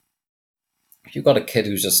you've got a kid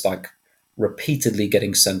who's just like repeatedly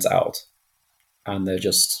getting sent out and they're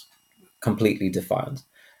just completely defiant,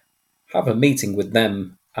 have a meeting with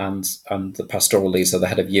them and the pastoral lead, so the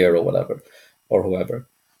head of year or whatever, or whoever,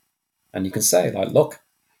 and you can say, like, look,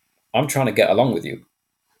 I'm trying to get along with you.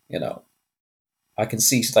 I can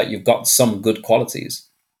see that you've got some good qualities.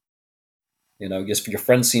 Your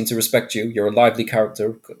friends seem to respect you. You're a lively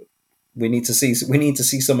character. We need to see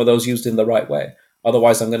some of those used in the right way.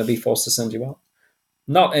 Otherwise, I'm going to be forced to send you out.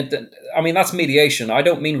 That's mediation. I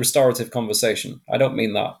don't mean restorative conversation. I don't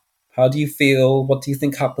mean that. How do you feel? What do you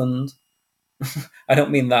think happened? I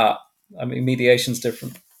don't mean that. I mean, mediation's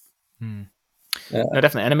different. Yeah. No,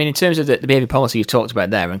 definitely. And I mean, in terms of the behaviour policy you've talked about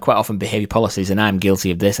there, and quite often behaviour policies, and I'm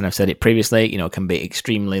guilty of this, and I've said it previously, can be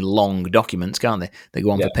extremely long documents, can't they? They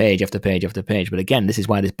go on for page after page after page. But again, this is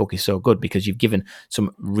why this book is so good, because you've given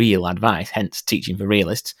some real advice, hence Teaching for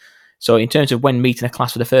Realists. So in terms of when meeting a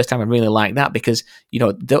class for the first time, I really like that, because,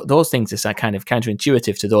 those things are kind of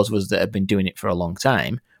counterintuitive to those of us that have been doing it for a long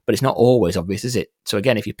time. But it's not always obvious, is it? So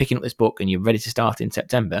again, if you're picking up this book and you're ready to start in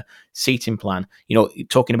September, seating plan,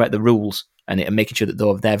 talking about the rules and making sure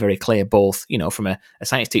that they're very clear, both, from a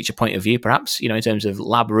science teacher point of view, perhaps, in terms of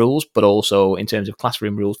lab rules, but also in terms of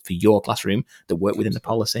classroom rules for your classroom that work within the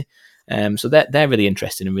policy. So they're really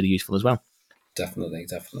interesting and really useful as well. Definitely.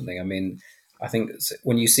 I mean, I think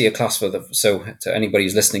when you see a class so to anybody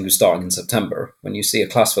who's listening who's starting in September, when you see a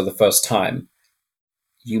class for the first time,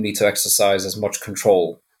 you need to exercise as much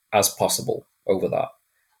control as possible over that.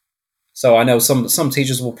 So I know some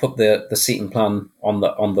teachers will put the seating plan on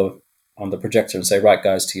the projector and say, right,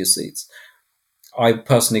 guys, to your seats. I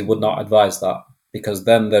personally would not advise that, because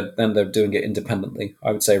then they're doing it independently.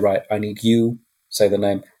 I would say, right, I need you, say the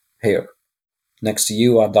name, here. Next to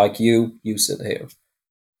you, I'd like you sit here.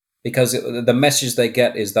 Because the message they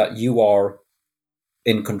get is that you are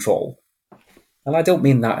in control. And I don't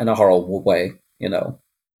mean that in a horrible way,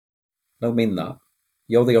 Don't mean that.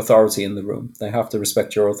 You're the authority in the room. They have to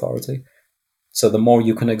respect your authority. So the more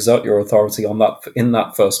you can exert your authority in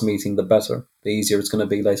that first meeting, the better. The easier it's going to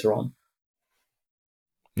be later on.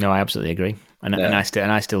 No, I absolutely agree, and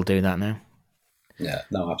I still do that now. Yeah,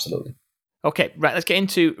 no, absolutely. Okay, right. Let's get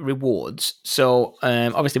into rewards. So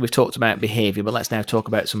obviously we've talked about behaviour, but let's now talk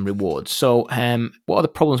about some rewards. So what are the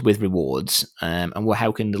problems with rewards, and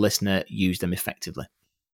how can the listener use them effectively?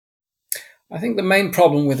 I think the main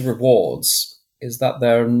problem with rewards is that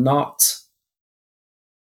they're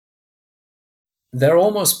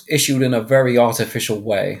almost issued in a very artificial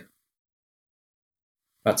way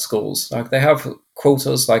at schools. Like, they have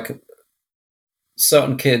quotas, like not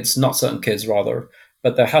certain kids rather,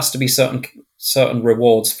 but there has to be certain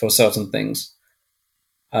rewards for certain things.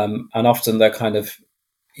 And often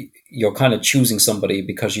you're kind of choosing somebody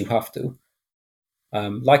because you have to.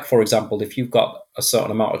 Like, for example, if you've got a certain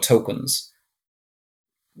amount of tokens,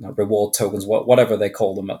 reward tokens, whatever they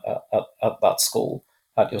call them at that school,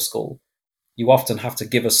 at your school, you often have to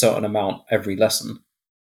give a certain amount every lesson,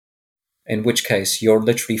 in which case you're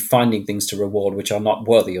literally finding things to reward which are not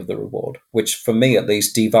worthy of the reward, which for me at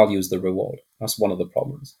least devalues the reward. That's one of the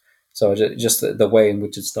problems. So just the way in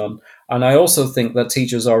which it's done. And I also think that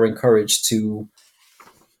teachers are encouraged to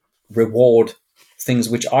reward things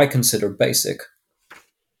which I consider basic.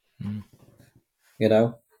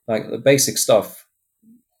 Like the basic stuff.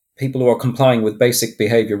 People who are complying with basic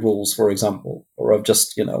behavior rules, for example, or have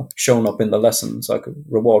just, shown up in the lessons, like a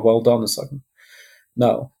reward, well done, a second.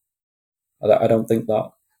 No, I don't think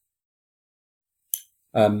that.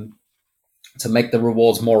 To make the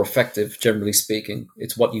rewards more effective, generally speaking,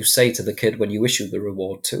 it's what you say to the kid when you issue the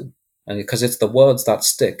reward too. And because it's the words that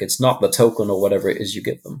stick, it's not the token or whatever it is you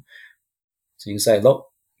give them. So you can say, look,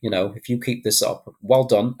 if you keep this up, well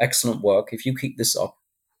done, excellent work. If you keep this up,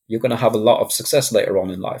 you're going to have a lot of success later on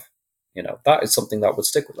in life. That is something that would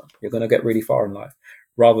stick with them. You're going to get really far in life,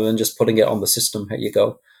 rather than just putting it on the system. Here you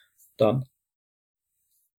go, done.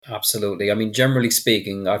 Absolutely. I mean, generally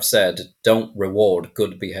speaking, I've said don't reward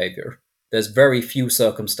good behavior. There's very few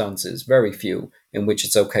circumstances, in which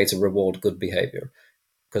it's okay to reward good behavior,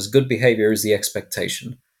 because good behavior is the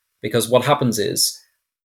expectation. Because what happens is,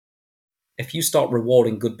 if you start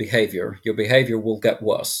rewarding good behavior, your behavior will get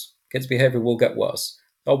worse. Kids' behavior will get worse.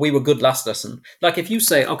 Oh, we were good last lesson. Like if you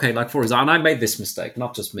say, okay, like for example, and I made this mistake,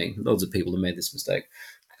 not just me, loads of people have made this mistake.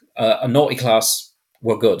 A naughty class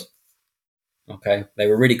were good. Okay, they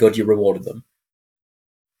were really good, you rewarded them.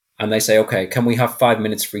 And they say, okay, can we have 5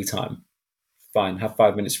 minutes free time? Fine, have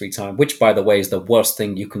 5 minutes free time, which, by the way, is the worst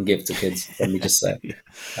thing you can give to kids, let me just say.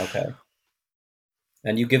 Okay.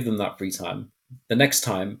 And you give them that free time. The next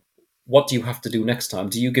time, what do you have to do next time?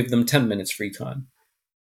 Do you give them 10 minutes free time?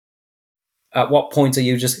 At what point are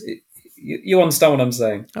you just... You understand what I'm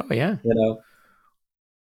saying? Oh, yeah.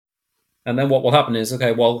 And then what will happen is,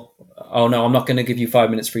 okay, well, oh no, I'm not going to give you 5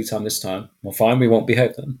 minutes free time this time. Well, fine, we won't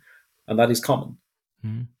behave then. And that is common.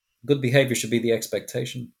 Mm. Good behavior should be the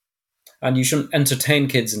expectation. And you shouldn't entertain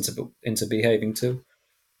kids into behaving too.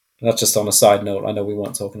 That's just on a side note. I know we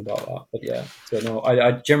weren't talking about that. But yeah, so no,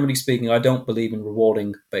 I generally speaking, I don't believe in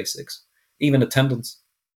rewarding basics, even attendance.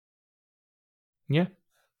 Yeah.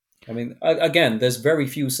 I mean, again, there's very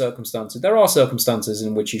few circumstances. There are circumstances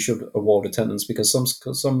in which you should award attendance, because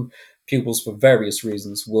some pupils, for various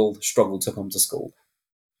reasons, will struggle to come to school.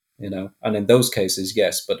 And in those cases,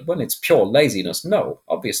 yes. But when it's pure laziness, no,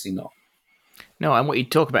 obviously not. No, and what you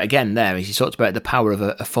talk about again there is you talked about the power of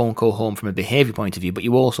a phone call home from a behaviour point of view, but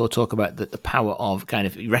you also talk about the power of kind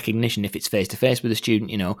of recognition if it's face-to-face with a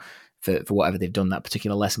student, for whatever they've done that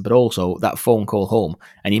particular lesson, but also that phone call home.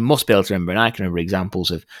 And you must be able to remember, and I can remember examples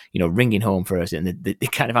of, ringing home for us, and they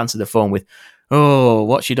kind of answer the phone with, oh,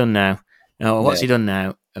 what's she done now? Oh, what's he done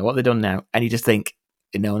now? What have they done now? And you just think,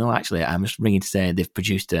 no, actually, I'm just ringing to say they've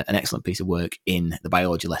produced an excellent piece of work in the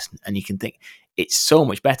biology lesson. And you can think it's so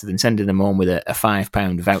much better than sending them home with a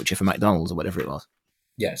 £5 voucher for McDonald's or whatever it was.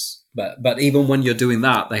 Yes, but even when you're doing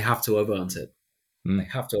that, they have to have earned it. They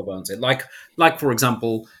have to have earned it. Like for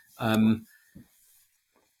example,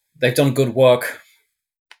 they've done good work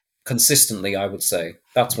consistently, I would say.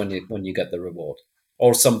 That's when you get the reward.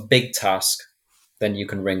 Or some big task, then you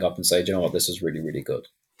can ring up and say, do you know what, this is really, really good.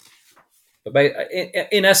 But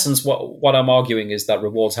in essence, what I'm arguing is that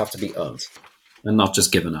rewards have to be earned and not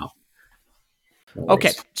just given out.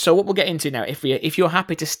 Okay, so what we'll get into now, if you're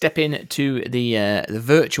happy to step in to the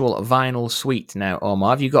virtual vinyl suite now, Omar,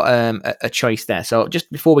 have you got a choice there? So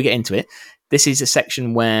just before we get into it, this is a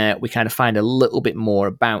section where we kind of find a little bit more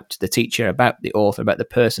about the teacher, about the author, about the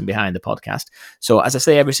person behind the podcast. So as I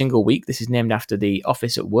say every single week, this is named after the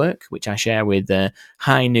office at work, which I share with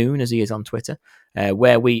High Noon, as he is on Twitter.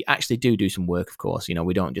 Where we actually do some work, of course.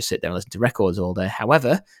 We don't just sit there and listen to records all day.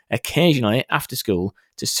 However, occasionally after school,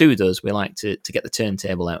 to soothe us, we like to get the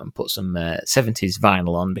turntable out and put some 70s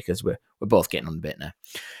vinyl on, because we're both getting on a bit now.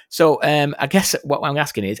 So I guess what I'm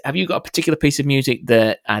asking is, have you got a particular piece of music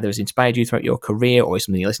that either has inspired you throughout your career, or is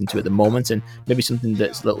something you listen to at the moment, and maybe something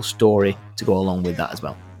that's a little story to go along with that as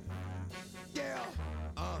well?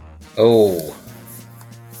 Oh,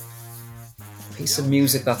 piece of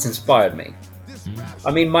music that's inspired me.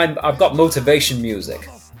 I mean, I've got motivation music.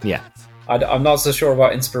 Yeah. I'm not so sure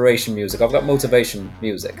about inspiration music. I've got motivation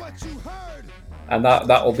music. And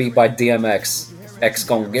that will be by DMX. X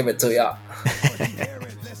gon' give it to ya.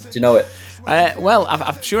 Do you know it? Well,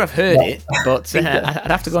 I'm sure I've heard it, but I'd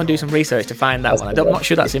have to go and do some research to find that one. I'm not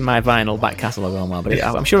sure that's in my vinyl back catalogue, Omar, but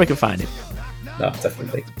I'm sure I can find it. No,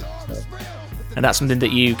 definitely. No. And that's something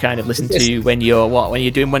that you kind of listen to when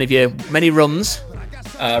you're doing one of your many runs?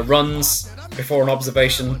 Runs, before an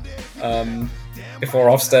observation, before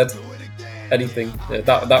Ofsted, anything.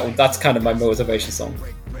 That's kind of my motivation song.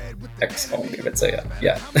 X gon' give it to you.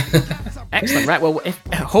 Yeah. Excellent. Right. Well,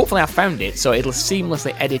 hopefully I found it, so it'll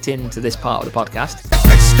seamlessly edit into this part of the podcast.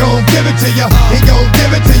 X gon' give it to you. He gon'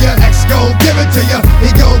 give it to you. X gon' give it to you.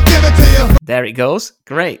 He gon' give it to you. There it goes.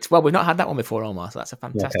 Great. Well, we've not had that one before, Omar, so that's a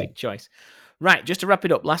fantastic choice. Right, just to wrap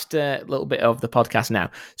it up, last little bit of the podcast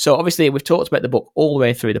now. So obviously we've talked about the book all the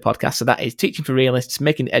way through the podcast. So that is Teaching for Realists,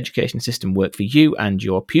 Making the Education System Work for You and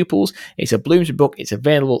Your Pupils. It's a Bloomsbury book. It's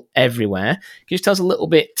available everywhere. Can you just tell us a little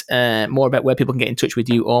bit more about where people can get in touch with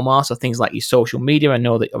you, Omar? So things like your social media. I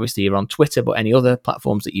know that obviously you're on Twitter, but any other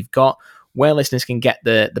platforms that you've got, where listeners can get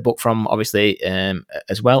the book from, obviously,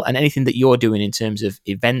 as well, and anything that you're doing in terms of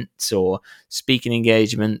events or speaking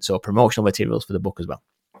engagements or promotional materials for the book as well.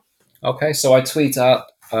 Okay, so I tweet at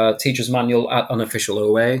Teacher's Manual at Unofficial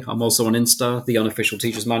OA. I'm also on Insta, The Unofficial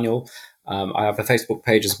Teacher's Manual. I have a Facebook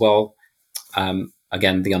page as well.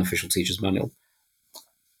 Again, The Unofficial Teacher's Manual.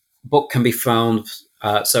 Book can be found.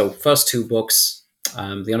 So first two books,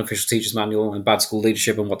 The Unofficial Teacher's Manual and Bad School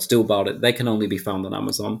Leadership and What to Do About It, they can only be found on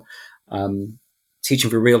Amazon. Teaching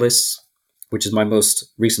for Realists, which is my most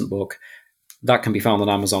recent book, that can be found on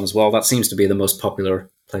Amazon as well. That seems to be the most popular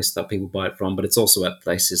place that people buy it from, but it's also at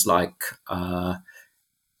places like it's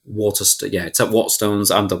at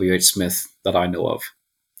Waterstones and WH Smith that I know of.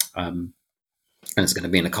 And it's going to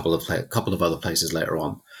be in a couple of other places later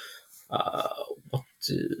on.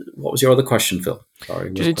 What was your other question, Phil?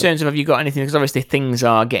 Sorry. Just in terms of, have you got anything? Because obviously things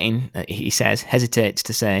are getting, he says, hesitates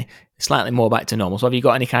to say, slightly more back to normal. So have you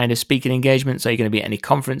got any kind of speaking engagements? Are you going to be at any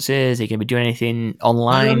conferences? Are you going to be doing anything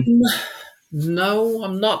online? No,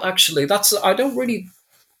 I'm not actually. I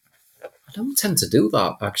don't tend to do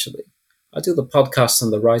that, actually. I do the podcasts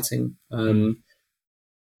and the writing. No,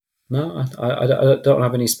 I don't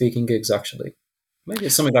have any speaking gigs, actually. Maybe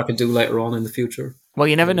it's something I could do later on in the future. Well,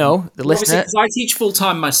 you never know. The listener, because I teach full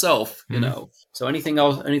time myself, you know. So anything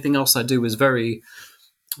else I do is very,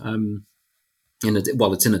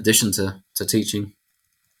 it's in addition to teaching.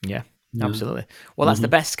 Yeah. Absolutely. Well, that's the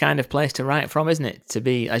best kind of place to write from, isn't it? To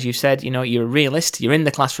be, as you said, you're a realist. You're in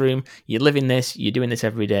the classroom. You're living this. You're doing this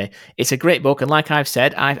every day. It's a great book, and like I've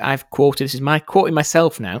said, I've quoted. This is my quoting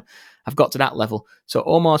myself now. I've got to that level. So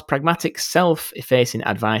Omar's pragmatic, self-effacing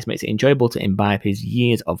advice makes it enjoyable to imbibe his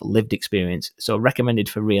years of lived experience. So recommended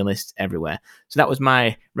for realists everywhere. So that was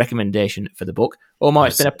my recommendation for the book. Omar,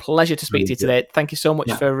 it's been a pleasure to speak to you today. Thank you so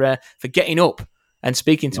much for getting up and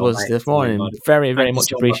speaking to us this morning. Very, very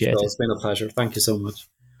much appreciated. It's been a pleasure. Thank you so much.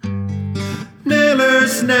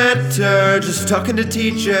 Naylor's Netter, just talking to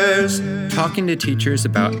teachers. Talking to teachers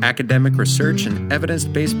about academic research and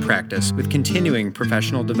evidence-based practice with continuing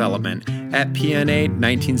professional development at PNA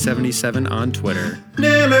 1977 on Twitter.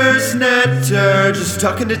 Naylor's Netter, just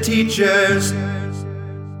talking to teachers.